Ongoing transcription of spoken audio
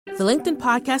The LinkedIn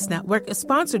Podcast Network is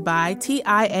sponsored by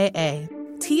TIAA.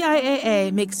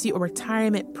 TIAA makes you a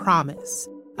retirement promise,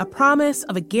 a promise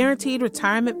of a guaranteed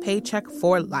retirement paycheck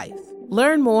for life.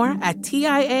 Learn more at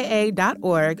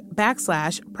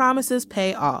TIAA.org/promises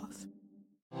pay off.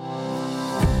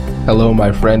 Hello,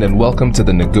 my friend, and welcome to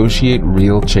the Negotiate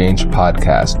Real Change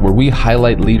podcast, where we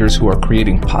highlight leaders who are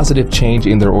creating positive change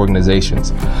in their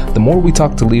organizations. The more we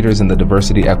talk to leaders in the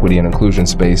diversity, equity, and inclusion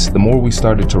space, the more we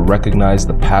started to recognize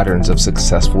the patterns of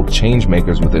successful change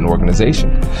makers within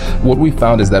organizations. What we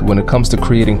found is that when it comes to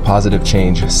creating positive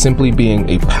change, simply being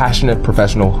a passionate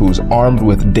professional who's armed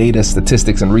with data,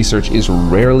 statistics, and research is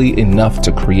rarely enough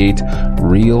to create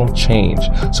real change.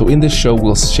 So in this show,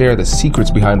 we'll share the secrets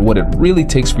behind what it really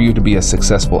takes for you to be a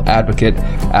successful advocate,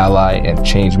 ally, and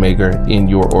change maker in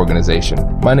your organization.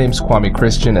 My name is Kwame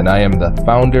Christian, and I am the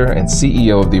founder and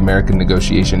CEO of the American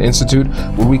Negotiation Institute,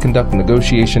 where we conduct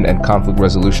negotiation and conflict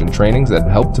resolution trainings that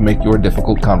help to make your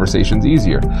difficult conversations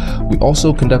easier. We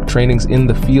also conduct trainings in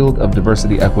the field of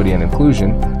diversity, equity, and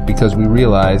inclusion because we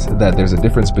realize that there's a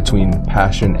difference between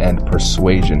passion and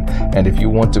persuasion. And if you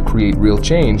want to create real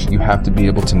change, you have to be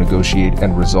able to negotiate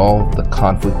and resolve the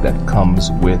conflict that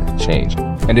comes with change.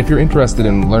 And if you're interested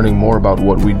in learning more about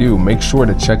what we do, make sure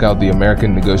to check out the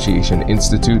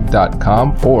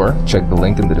AmericanNegotiationInstitute.com or check the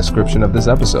link in the description of this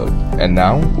episode. And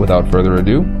now, without further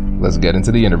ado, let's get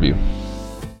into the interview.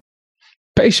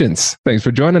 Patience, thanks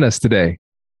for joining us today.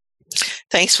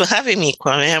 Thanks for having me,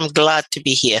 Kwame. I'm glad to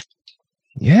be here.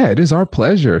 Yeah, it is our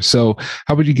pleasure. So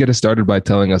how would you get us started by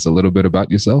telling us a little bit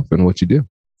about yourself and what you do?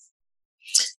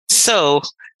 So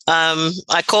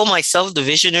I call myself the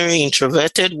visionary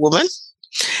introverted woman.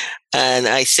 And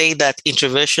I say that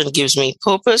introversion gives me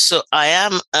purpose. So I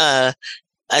am an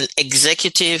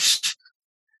executive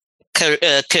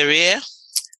career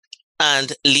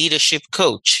and leadership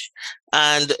coach.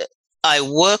 And I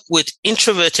work with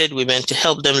introverted women to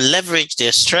help them leverage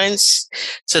their strengths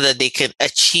so that they can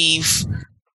achieve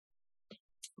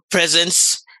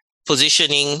presence,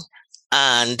 positioning,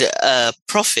 and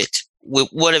profit with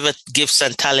whatever gifts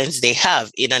and talents they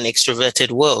have in an extroverted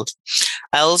world.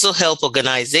 I also help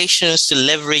organizations to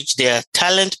leverage their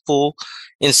talent pool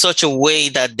in such a way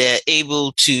that they're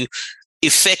able to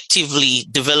effectively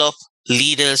develop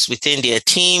leaders within their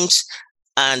teams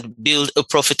and build a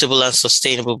profitable and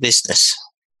sustainable business.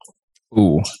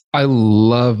 Ooh, I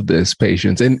love this,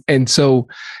 Patience. And so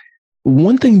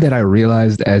one thing that I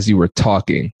realized as you were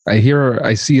talking,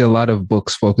 I see a lot of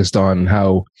books focused on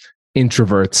how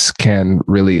introverts can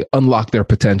really unlock their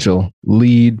potential,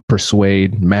 lead,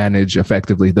 persuade, manage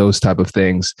effectively, those type of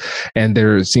things. And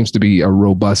there seems to be a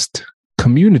robust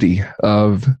community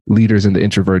of leaders in the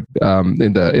introvert,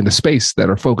 in the space that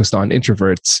are focused on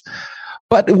introverts.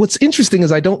 But what's interesting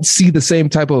is I don't see the same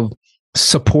type of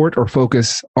support or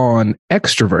focus on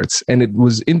extroverts. And it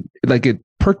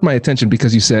perked my attention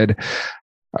because you said,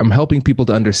 I'm helping people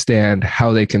to understand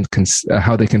how they can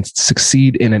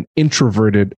succeed in an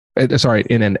extroverted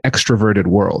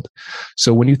world.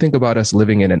 So when you think about us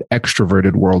living in an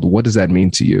extroverted world, what does that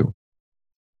mean to you?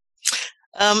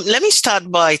 Let me start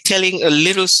by telling a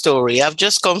little story. I've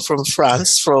just come from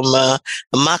France from a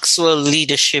Maxwell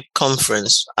Leadership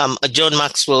Conference. I'm a John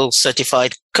Maxwell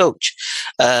certified coach.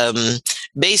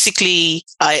 Basically,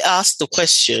 I asked the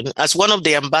question, as one of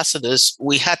the ambassadors,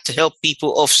 we had to help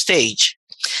people off stage.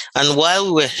 And while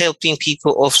we were helping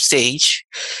people off stage,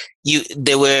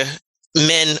 there were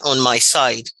men on my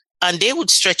side, and they would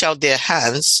stretch out their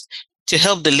hands to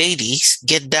help the ladies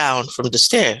get down from the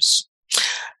stairs,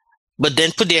 but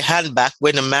then put their hand back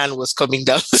when a man was coming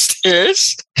down the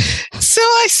stairs. So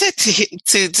I said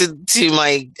to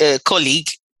my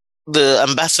colleague, the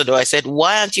ambassador, I said,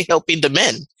 why aren't you helping the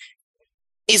men?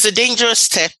 It's a dangerous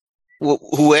step,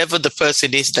 whoever the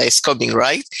person is that is coming,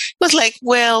 right? It was like,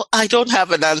 well, I don't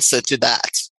have an answer to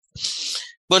that.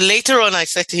 But later on, I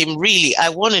said to him, really, I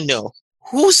want to know,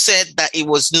 who said that it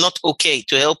was not okay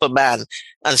to help a man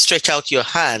and stretch out your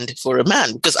hand for a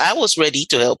man? Because I was ready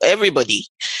to help everybody,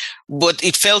 but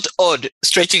it felt odd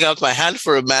stretching out my hand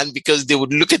for a man because they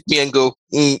would look at me and go,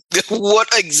 what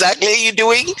exactly are you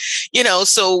doing?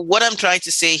 So what I'm trying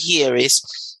to say here is,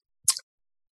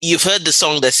 you've heard the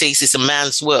song that says it's a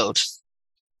man's world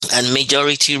and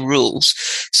majority rules.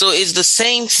 So it's the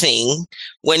same thing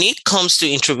when it comes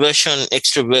to introversion,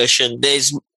 extroversion.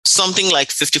 There's something like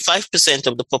 55%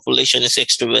 of the population is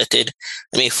extroverted,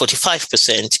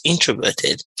 45%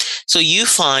 introverted. So you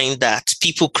find that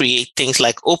people create things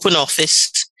like open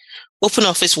office. Open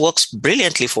office works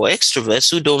brilliantly for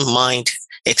extroverts who don't mind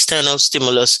external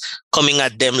stimulus coming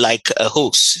at them like a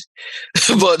hose.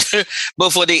 but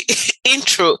for the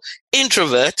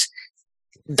introvert,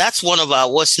 that's one of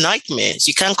our worst nightmares.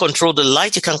 You can't control the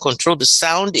light. You can't control the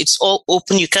sound. It's all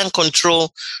open. You can't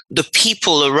control the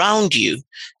people around you.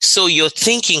 So your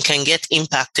thinking can get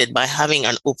impacted by having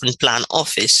an open plan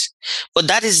office. But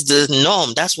that is the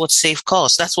norm. That's what save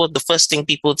costs. That's what the first thing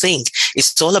people think.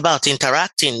 It's all about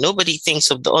interacting. Nobody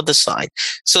thinks of the other side.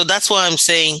 So that's why I'm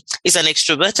saying it's an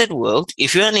extroverted world.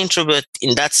 If you're an introvert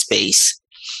in that space,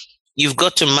 you've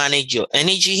got to manage your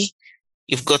energy.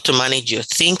 You've got to manage your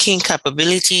thinking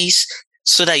capabilities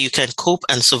so that you can cope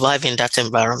and survive in that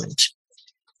environment.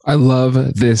 I love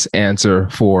this answer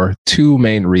for two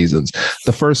main reasons.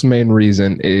 The first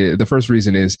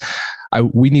reason is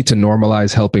we need to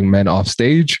normalize helping men off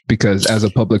stage, because as a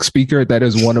public speaker, that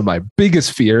is one of my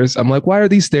biggest fears. I'm like, why are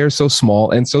these stairs so small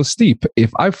and so steep?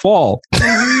 If I fall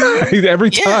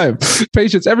every time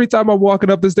I'm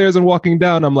walking up the stairs and walking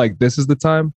down, I'm like, this is the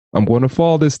time I'm going to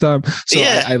fall this time. So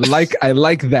I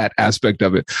like that aspect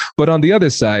of it. But on the other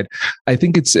side, I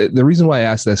think it's the reason why I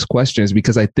asked this question is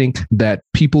because I think that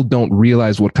people don't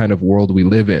realize what kind of world we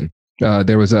live in.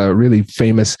 There was a really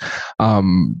famous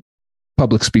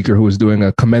public speaker who was doing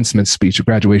a commencement speech, a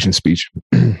graduation speech.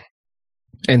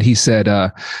 And he said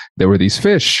there were these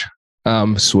fish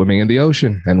swimming in the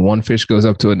ocean, and one fish goes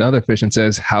up to another fish and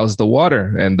says, "How's the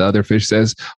water?" And the other fish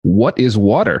says, "What is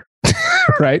water?"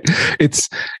 Right? It's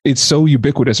so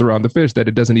ubiquitous around the fish that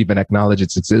it doesn't even acknowledge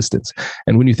its existence.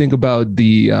 And when you think about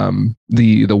the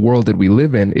world that we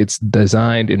live in, it's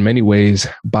designed in many ways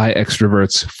by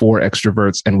extroverts for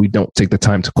extroverts, and we don't take the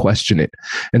time to question it.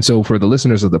 And so for the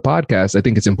listeners of the podcast, I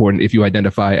think it's important, if you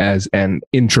identify as an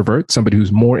introvert, somebody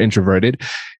who's more introverted,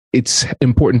 it's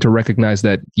important to recognize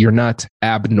that you're not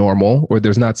abnormal, or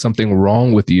there's not something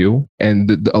wrong with you.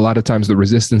 And a lot of times the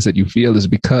resistance that you feel is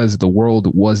because the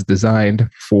world was designed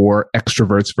for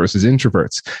extroverts versus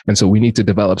introverts. And so we need to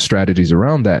develop strategies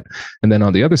around that. And then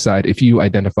on the other side, if you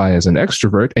identify as an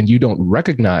extrovert and you don't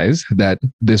recognize that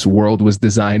this world was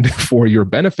designed for your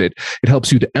benefit, it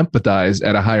helps you to empathize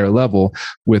at a higher level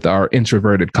with our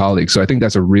introverted colleagues. So I think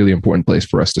that's a really important place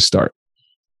for us to start.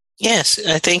 Yes,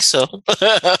 I think so.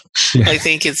 I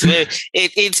think it's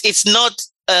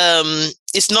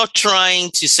it's not trying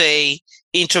to say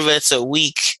introverts are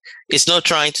weak. It's not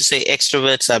trying to say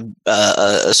extroverts are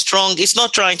strong. It's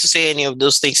not trying to say any of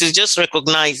those things. It's just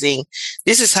recognizing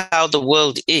this is how the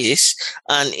world is.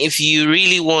 And if you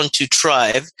really want to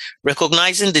thrive,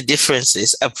 recognizing the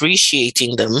differences,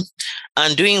 appreciating them,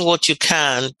 and doing what you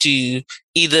can to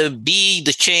either be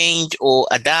the change or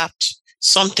adapt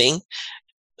something,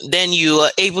 then you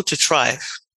are able to thrive.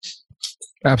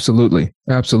 Absolutely.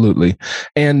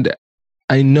 And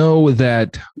I know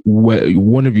that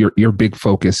one of your big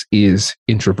focus is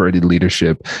introverted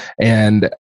leadership. And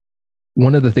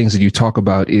one of the things that you talk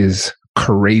about is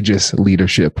courageous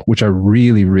leadership, which I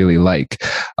really, really like.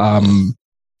 And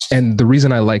the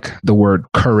reason I like the word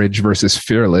courage versus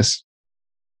fearless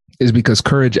is because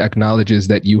courage acknowledges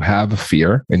that you have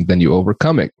fear and then you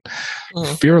overcome it.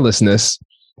 Fearlessness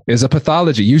is a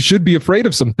pathology. You should be afraid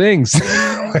of some things.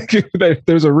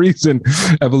 There's a reason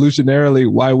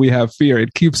evolutionarily why we have fear.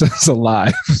 It keeps us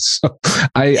alive. So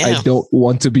I don't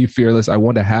want to be fearless. I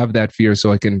want to have that fear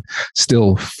so I can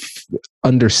still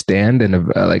understand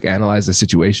and analyze the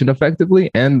situation effectively.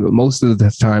 And most of the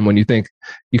time when you think,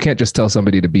 you can't just tell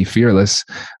somebody to be fearless.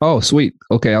 Oh, sweet.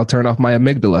 Okay, I'll turn off my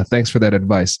amygdala. Thanks for that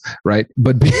advice. Right.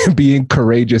 But being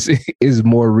courageous is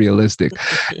more realistic.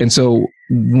 And so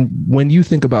when you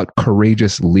think about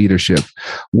courageous leadership,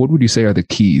 what would you say are the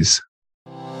keys?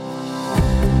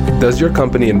 Does your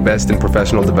company invest in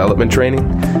professional development training?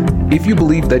 If you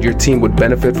believe that your team would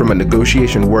benefit from a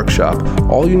negotiation workshop,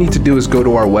 all you need to do is go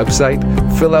to our website,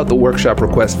 fill out the workshop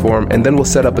request form, and then we'll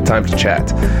set up a time to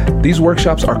chat. These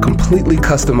workshops are completely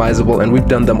customizable, and we've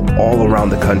done them all around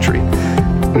the country.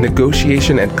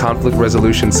 Negotiation and conflict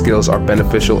resolution skills are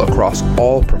beneficial across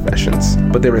all professions,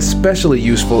 but they're especially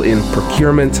useful in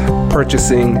procurement,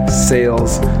 purchasing,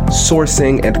 sales,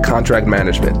 sourcing, and contract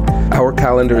management. Our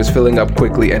calendar is filling up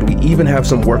quickly, and we even have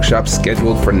some workshops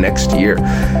scheduled for next year.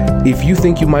 If you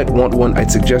think you might want one,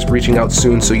 I'd suggest reaching out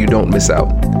soon so you don't miss out.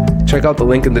 Check out the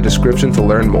link in the description to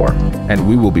learn more, and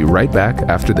we will be right back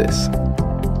after this.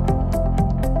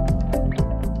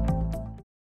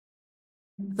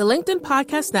 The LinkedIn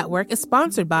Podcast Network is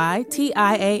sponsored by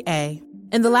TIAA.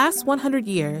 In the last 100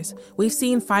 years, we've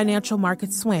seen financial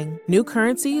markets swing, new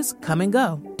currencies come and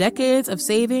go, decades of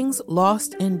savings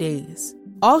lost in days,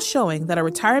 all showing that a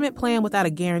retirement plan without a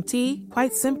guarantee,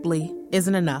 quite simply,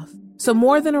 isn't enough. So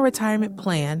more than a retirement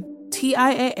plan,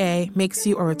 TIAA makes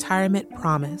you a retirement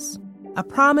promise. A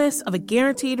promise of a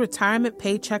guaranteed retirement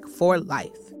paycheck for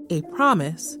life. A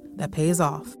promise that pays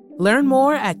off. Learn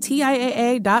more at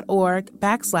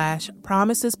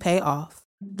TIAA.org/promisespayoff.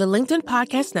 The LinkedIn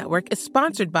Podcast Network is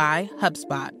sponsored by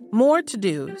HubSpot. More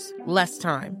to-dos, less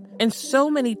time, and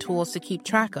so many tools to keep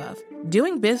track of.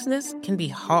 Doing business can be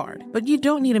hard, but you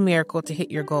don't need a miracle to hit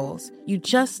your goals. You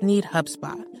just need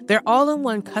HubSpot. Their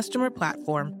all-in-one customer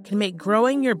platform can make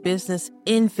growing your business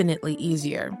infinitely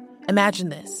easier. Imagine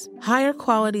this: higher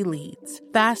quality leads,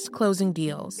 fast closing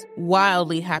deals,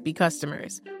 wildly happy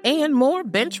customers, and more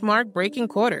benchmark breaking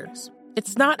quarters.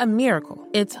 It's not a miracle,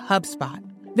 it's HubSpot.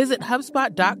 Visit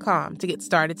HubSpot.com to get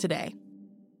started today.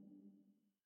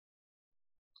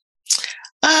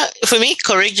 For me,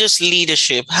 courageous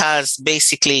leadership has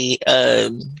basically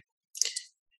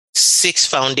 6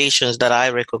 foundations that I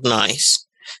recognize.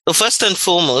 So first and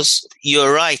foremost,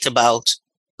 you're right about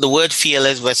the word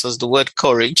fearless versus the word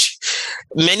courage.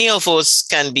 Many of us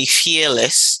can be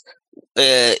fearless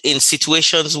in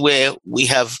situations where we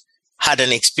have had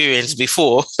an experience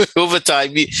before. Over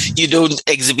time, you don't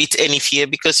exhibit any fear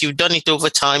because you've done it over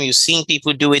time. You've seen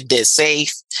people do it, they're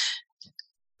safe.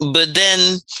 But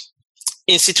then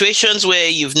in situations where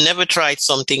you've never tried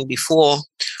something before,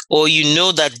 or you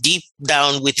know that deep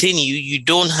down within you, you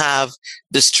don't have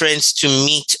the strength to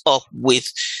meet up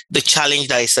with the challenge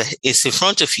that is in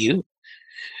front of you,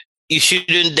 you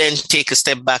shouldn't then take a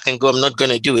step back and go, I'm not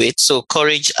going to do it. So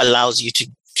courage allows you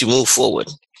to move forward.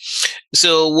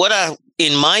 So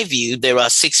in my view, there are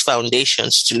 6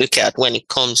 foundations to look at when it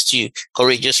comes to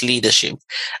courageous leadership.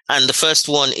 And the first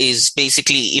one is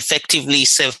basically effectively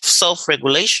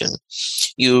self-regulation.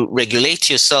 You regulate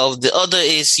yourself. The other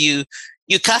is you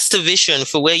cast a vision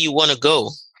for where you want to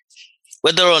go,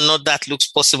 whether or not that looks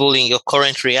possible in your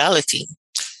current reality.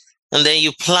 And then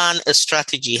you plan a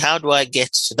strategy. How do I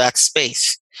get to that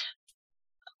space?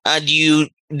 And you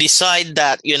decide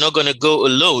that you're not going to go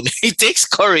alone. It takes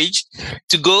courage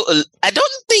to go. I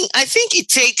think it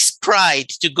takes pride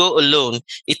to go alone.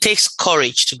 It takes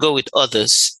courage to go with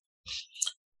others.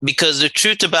 Because the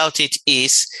truth about it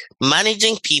is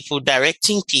managing people,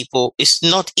 directing people is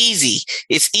not easy.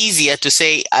 It's easier to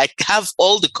say, I have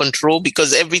all the control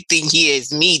because everything here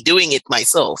is me doing it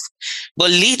myself. But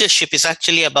leadership is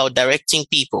actually about directing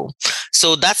people.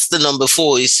 So that's the number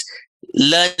 4, is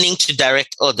learning to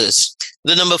direct others.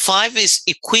 The number 5 is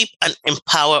equip and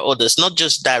empower others, not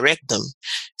just direct them.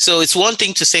 So it's one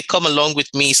thing to say, come along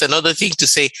with me. It's another thing to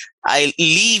say, I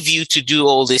leave you to do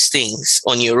all these things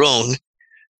on your own.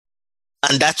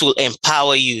 And that will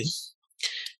empower you.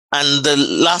 And the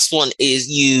last one is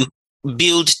you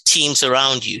build teams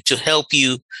around you to help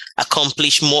you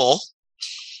accomplish more.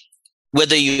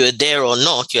 Whether you're there or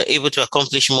not, you're able to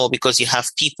accomplish more because you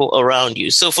have people around you.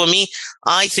 So for me,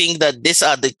 I think that these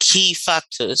are the key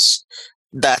factors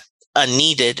that are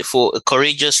needed for a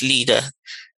courageous leader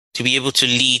to be able to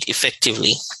lead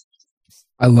effectively.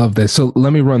 I love this. So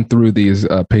let me run through these.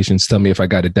 Patients, tell me if I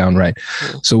got it down right.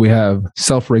 So we have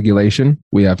self-regulation,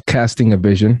 we have casting a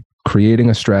vision, creating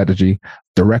a strategy,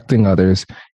 directing others,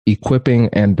 equipping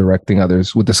and directing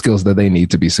others with the skills that they need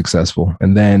to be successful.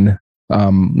 And then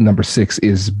number 6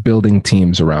 is building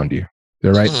teams around you. Is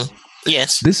that right? Mm-hmm.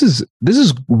 Yes. This is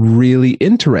really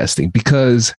interesting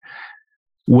because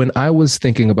when I was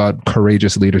thinking about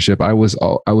courageous leadership, I was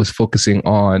focusing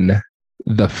on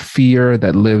the fear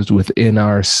that lives within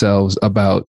ourselves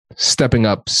about stepping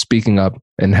up, speaking up,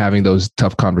 and having those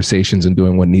tough conversations and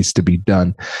doing what needs to be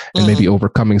done, and maybe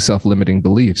overcoming self-limiting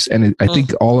beliefs. And I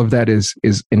think all of that is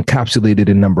encapsulated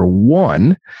in number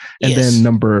 1. And then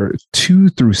number 2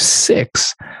 through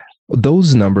 6,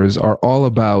 those numbers are all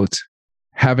about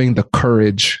having the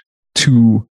courage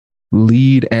to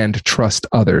lead and trust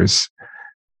others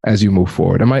as you move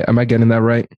forward. Am I getting that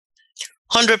right?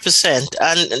 100%.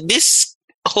 And this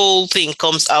whole thing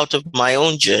comes out of my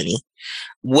own journey.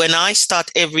 When I start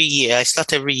every year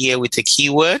with a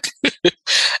keyword.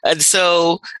 And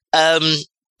so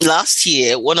last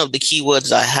year, one of the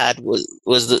keywords I had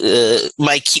was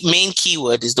my main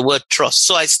keyword is the word trust.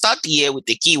 So I start the year with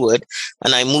the keyword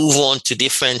and I move on to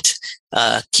different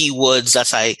keywords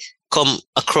as I come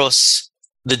across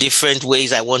the different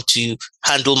ways I want to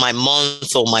handle my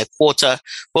month or my quarter.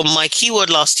 But my keyword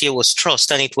last year was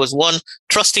trust. And it was 1,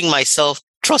 trusting myself,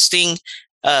 trusting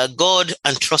God,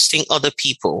 and trusting other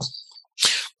people.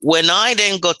 When I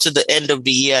then got to the end of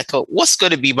the year, I thought, what's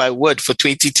going to be my word for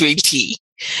 2020?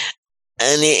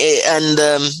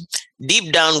 And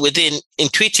deep down within,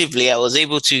 intuitively, I was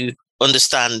able to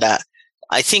understand that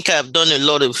I think I've done a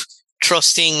lot of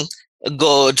trusting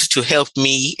God to help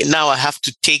me. Now I have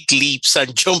to take leaps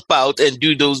and jump out and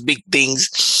do those big things.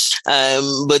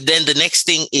 But then the next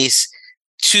thing is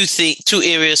two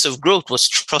areas of growth was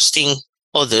trusting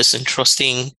others and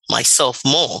trusting myself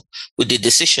more with the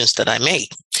decisions that I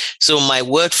make. So my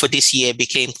word for this year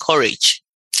became courage.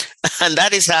 And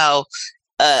that is how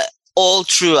all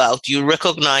throughout you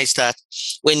recognize that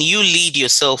when you lead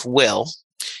yourself well,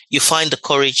 you find the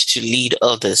courage to lead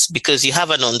others because you have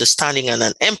an understanding and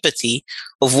an empathy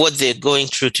of what they're going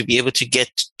through to be able to get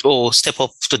or step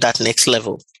up to that next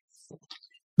level.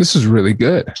 This is really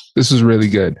good. This is really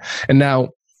good. And now,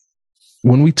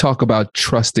 when we talk about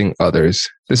trusting others,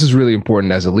 this is really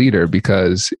important as a leader,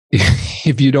 because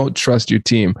if you don't trust your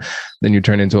team, then you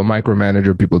turn into a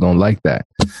micromanager. People don't like that.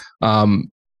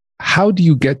 How do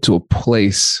you get to a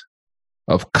place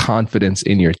of confidence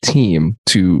in your team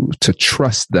to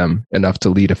trust them enough to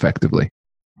lead effectively?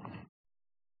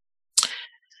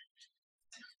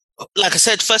 Like I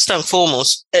said, first and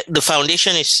foremost, the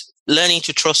foundation is learning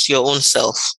to trust your own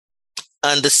self.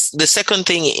 And the second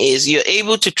thing is you're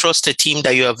able to trust a team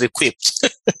that you have equipped.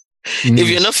 If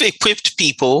you're not equipped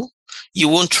people, you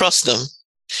won't trust them.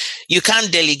 You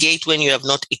can't delegate when you have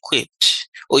not equipped,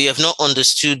 or you have not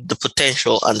understood the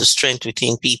potential and the strength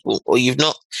within people, or you've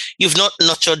not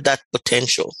nurtured that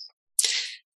potential.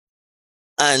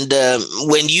 And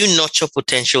when you nurture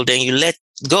potential, then you let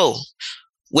go.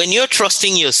 When you're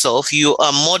trusting yourself, you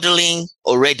are modeling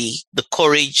already the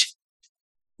courage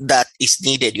that is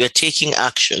needed. You're taking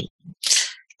action.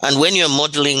 And when you're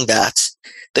modeling that,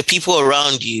 the people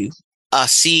around you are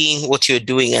seeing what you're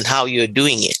doing and how you're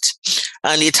doing it.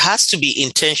 And it has to be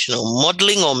intentional.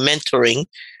 Modeling or mentoring,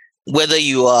 whether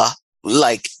you are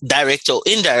like direct or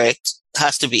indirect,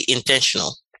 has to be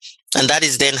intentional. And that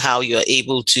is then how you're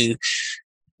able to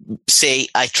say,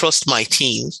 I trust my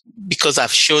team because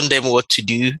I've shown them what to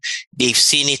do. They've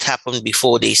seen it happen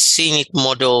before. They've seen it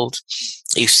modeled.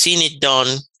 They've seen it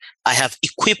done. I have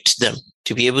equipped them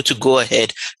to be able to go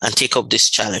ahead and take up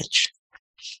this challenge.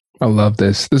 I love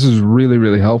this. This is really,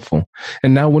 really helpful.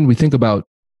 And now when we think about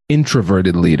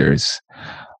introverted leaders,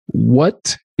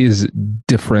 what is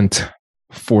different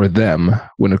for them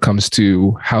when it comes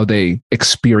to how they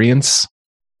experience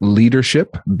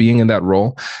leadership, being in that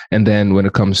role, and then when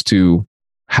it comes to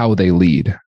how they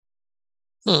lead?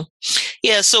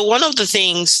 Yeah, so one of the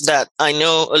things that I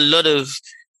know a lot of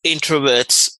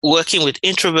introverts, working with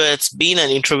introverts, being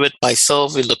an introvert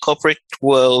myself in the corporate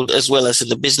world as well as in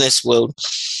the business world,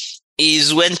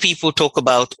 is when people talk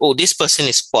about, oh, this person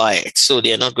is quiet, so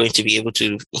they're not going to be able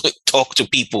to talk to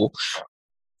people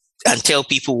and tell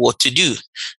people what to do.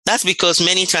 That's because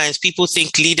many times people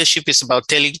think leadership is about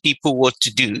telling people what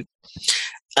to do.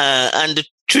 And the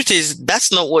truth is,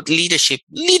 that's not what leadership,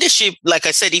 like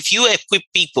I said, if you equip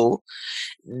people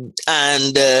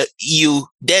and you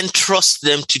then trust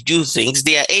them to do things,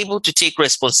 they are able to take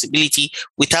responsibility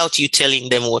without you telling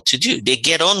them what to do. They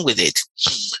get on with it.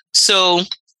 So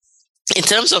in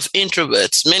terms of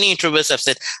introverts, many introverts have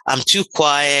said, I'm too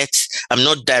quiet. I'm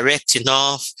not direct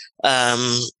enough.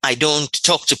 I don't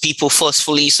talk to people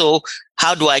forcefully. So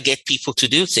how do I get people to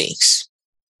do things?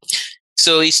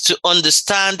 So it's to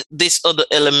understand this other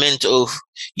element of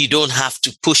you don't have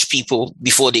to push people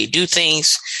before they do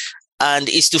things. And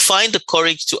it's to find the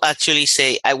courage to actually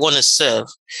say, I want to serve.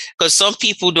 Because some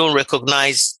people don't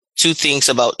recognize two things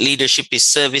about leadership is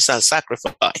service and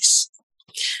sacrifice.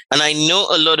 And I know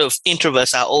a lot of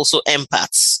introverts are also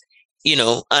empaths,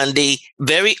 and they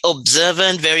very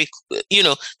observant, very,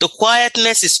 the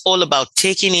quietness is all about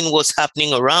taking in what's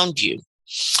happening around you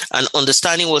and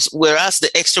understanding whereas the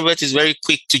extrovert is very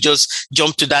quick to just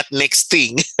jump to that next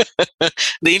thing.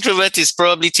 The introvert is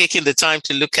probably taking the time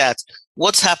to look at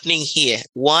what's happening here.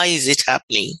 Why is it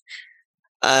happening?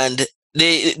 And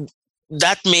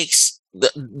that makes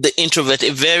the introvert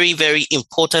a very, very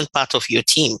important part of your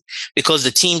team, because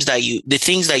the things that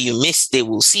you miss, they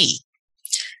will see.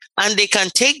 And they can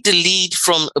take the lead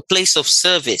from a place of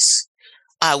service.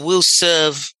 I will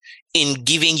serve in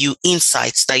giving you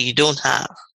insights that you don't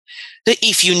have. So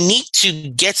if you need to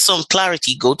get some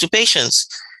clarity, go to Patience.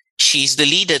 She's the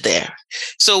leader there.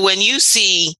 So when you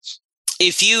see,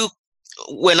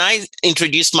 when I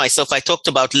introduced myself, I talked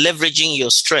about leveraging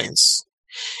your strengths.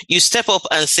 You step up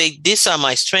and say, these are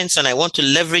my strengths and I want to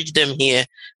leverage them here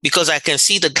because I can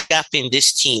see the gap in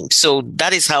this team. So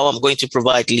that is how I'm going to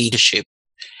provide leadership,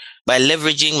 by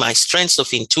leveraging my strengths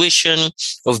of intuition,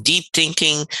 of deep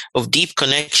thinking, of deep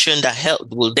connection that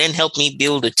will then help me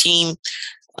build a team,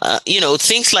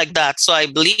 things like that. So I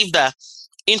believe that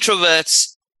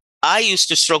introverts, I used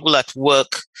to struggle at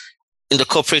work in the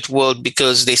corporate world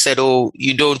because they said, oh,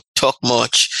 you don't talk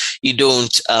much, you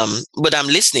don't, but I'm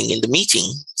listening in the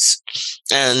meetings.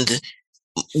 And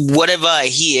whatever I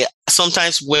hear,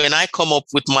 sometimes when I come up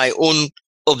with my own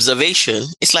observation,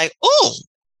 it's like, oh,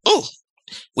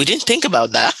 we didn't think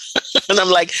about that. And I'm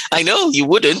like, I know you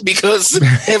wouldn't, because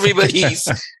everybody's.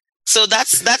 So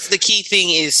that's the key thing,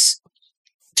 is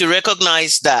to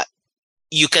recognize that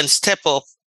you can step up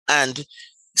and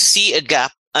see a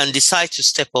gap and decide to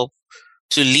step up,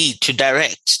 to lead, to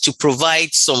direct, to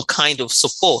provide some kind of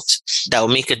support that will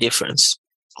make a difference.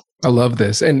 I love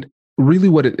this. And really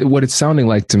what it's sounding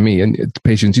like to me, and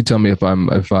Patience, you tell me if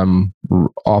I'm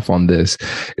off on this,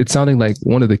 it's sounding like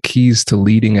one of the keys to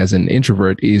leading as an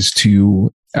introvert is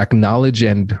to acknowledge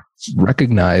and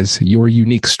recognize your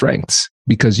unique strengths,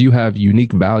 because you have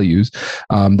unique values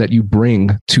that you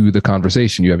bring to the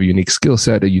conversation. You have a unique skill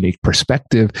set, a unique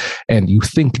perspective, and you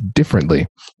think differently.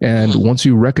 And once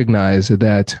you recognize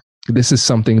that this is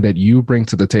something that you bring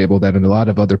to the table that a lot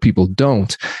of other people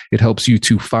don't, it helps you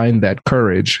to find that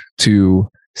courage to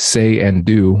say and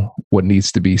do what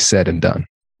needs to be said and done.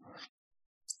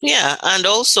 Yeah. And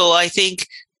also, I think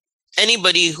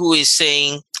anybody who is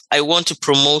saying, I want to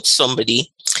promote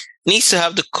somebody, needs to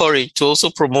have the courage to also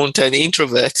promote an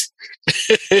introvert.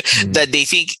 That they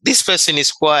think this person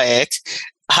is quiet.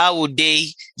 How would they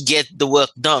get the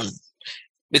work done?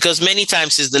 Because many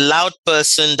times it's the loud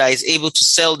person that is able to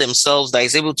sell themselves, that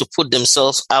is able to put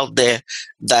themselves out there,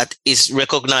 that is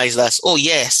recognized as, oh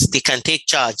yes, they can take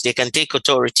charge, they can take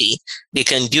authority, they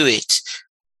can do it.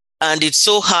 And it's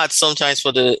so hard sometimes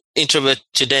for the introvert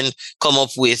to then come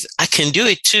up with, I can do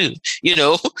it too,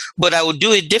 but I will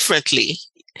do it differently.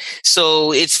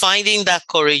 So it's finding that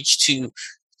courage to,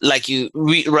 like you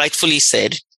rightfully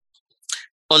said,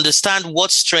 understand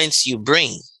what strengths you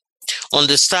bring.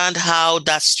 Understand how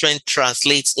that strength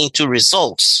translates into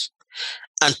results,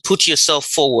 and put yourself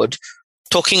forward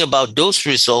talking about those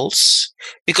results,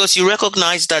 because you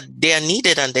recognize that they are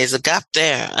needed and there's a gap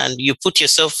there, and you put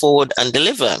yourself forward and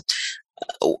deliver.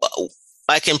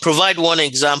 I can provide one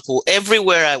example.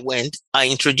 Everywhere I went, I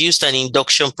introduced an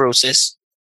induction process.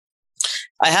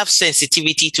 I have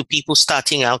sensitivity to people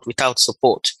starting out without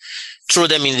support. Throw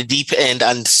them in the deep end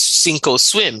and sink or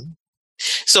swim.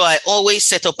 So I always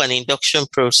set up an induction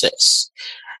process.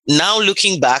 Now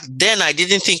looking back, then I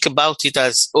didn't think about it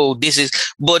as,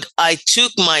 but I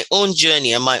took my own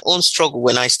journey and my own struggle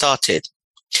when I started.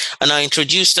 And I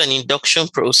introduced an induction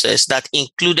process that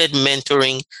included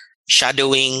mentoring,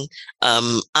 shadowing,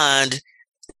 and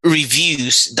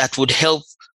reviews that would help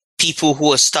people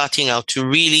who are starting out to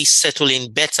really settle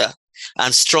in better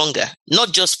and stronger,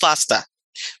 not just faster,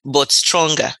 but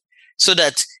stronger, so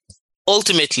that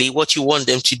ultimately what you want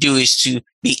them to do is to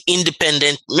be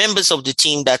independent members of the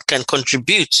team that can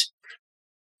contribute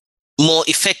more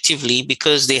effectively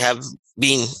because they have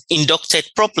been inducted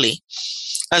properly.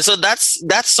 And so that's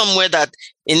somewhere that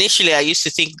initially I used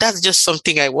to think that's just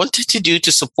something I wanted to do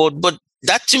to support. But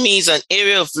that to me is an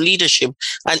area of leadership,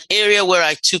 an area where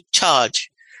I took charge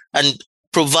and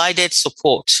provided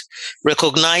support,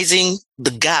 recognizing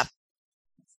the gap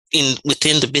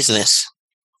within the business.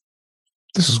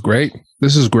 This is great.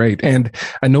 This is great. And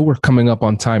I know we're coming up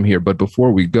on time here, but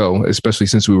before we go, especially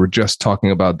since we were just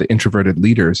talking about the introverted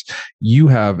leaders, you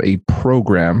have a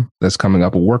program that's coming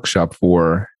up, a workshop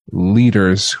for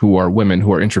leaders who are women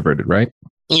who are introverted, right?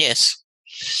 Yes.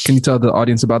 Can you tell the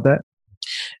audience about that?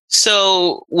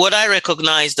 So what I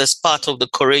recognized as part of the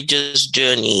courageous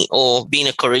journey, or being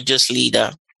a courageous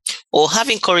leader, or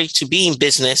having courage to be in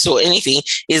business or anything,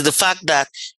 is the fact that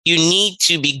you need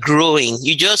to be growing.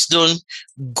 You just don't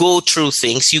go through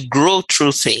things, you grow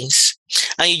through things.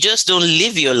 And you just don't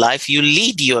live your life, you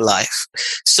lead your life.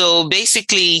 So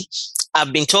basically,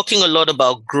 I've been talking a lot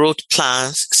about growth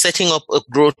plans, setting up a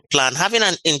growth plan, having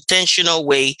an intentional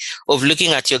way of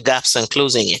looking at your gaps and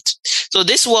closing it. So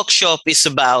this workshop is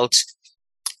about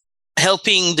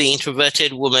helping the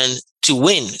introverted woman to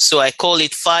win. So I call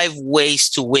it 5 ways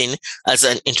to win as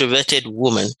an introverted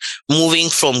woman, moving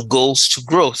from goals to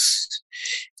growth.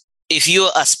 If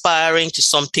you're aspiring to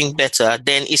something better,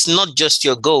 then it's not just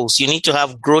your goals. You need to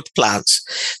have growth plans.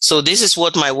 So this is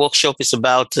what my workshop is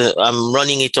about. I'm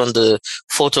running it on the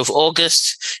 4th of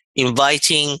August,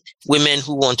 inviting women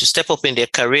who want to step up in their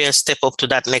career, step up to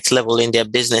that next level in their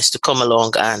business, to come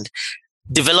along and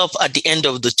develop at the end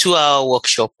of the 2-hour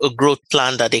workshop a growth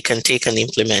plan that they can take and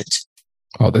implement.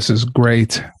 Oh, this is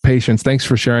great. Patience, thanks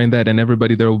for sharing that. And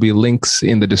everybody, there will be links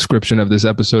in the description of this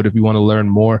episode if you want to learn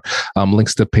more.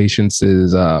 Links to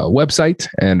Patience's website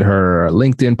and her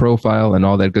LinkedIn profile and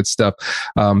all that good stuff.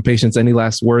 Patience, any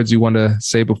last words you want to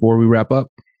say before we wrap up?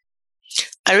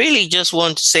 I really just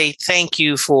want to say thank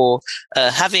you for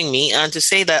having me, and to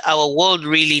say that our world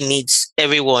really needs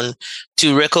everyone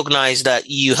to recognize that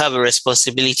you have a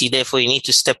responsibility. Therefore, you need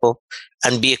to step up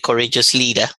and be a courageous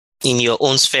leader in your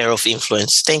own sphere of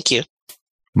influence. Thank you.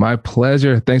 My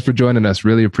pleasure. Thanks for joining us.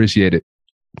 Really appreciate it.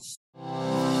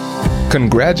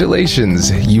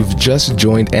 Congratulations! You've just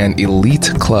joined an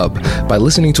elite club. By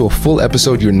listening to a full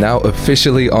episode, you're now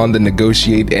officially on the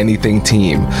Negotiate Anything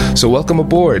team. So welcome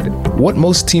aboard. What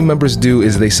most team members do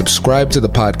is they subscribe to the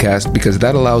podcast because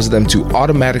that allows them to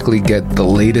automatically get the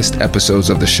latest episodes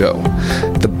of the show.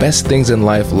 The best things in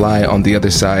life lie on the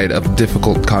other side of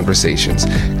difficult conversations.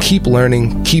 Keep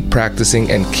learning, keep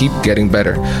practicing, and keep getting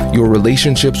better. Your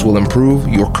relationships will improve,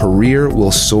 your career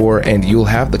will soar, and you'll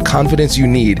have the confidence you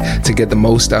need to get the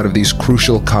most out of these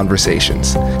crucial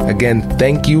conversations. Again,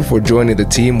 thank you for joining the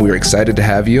team. We're excited to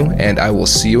have you, and I will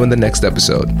see you in the next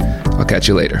episode. I'll catch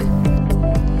you later.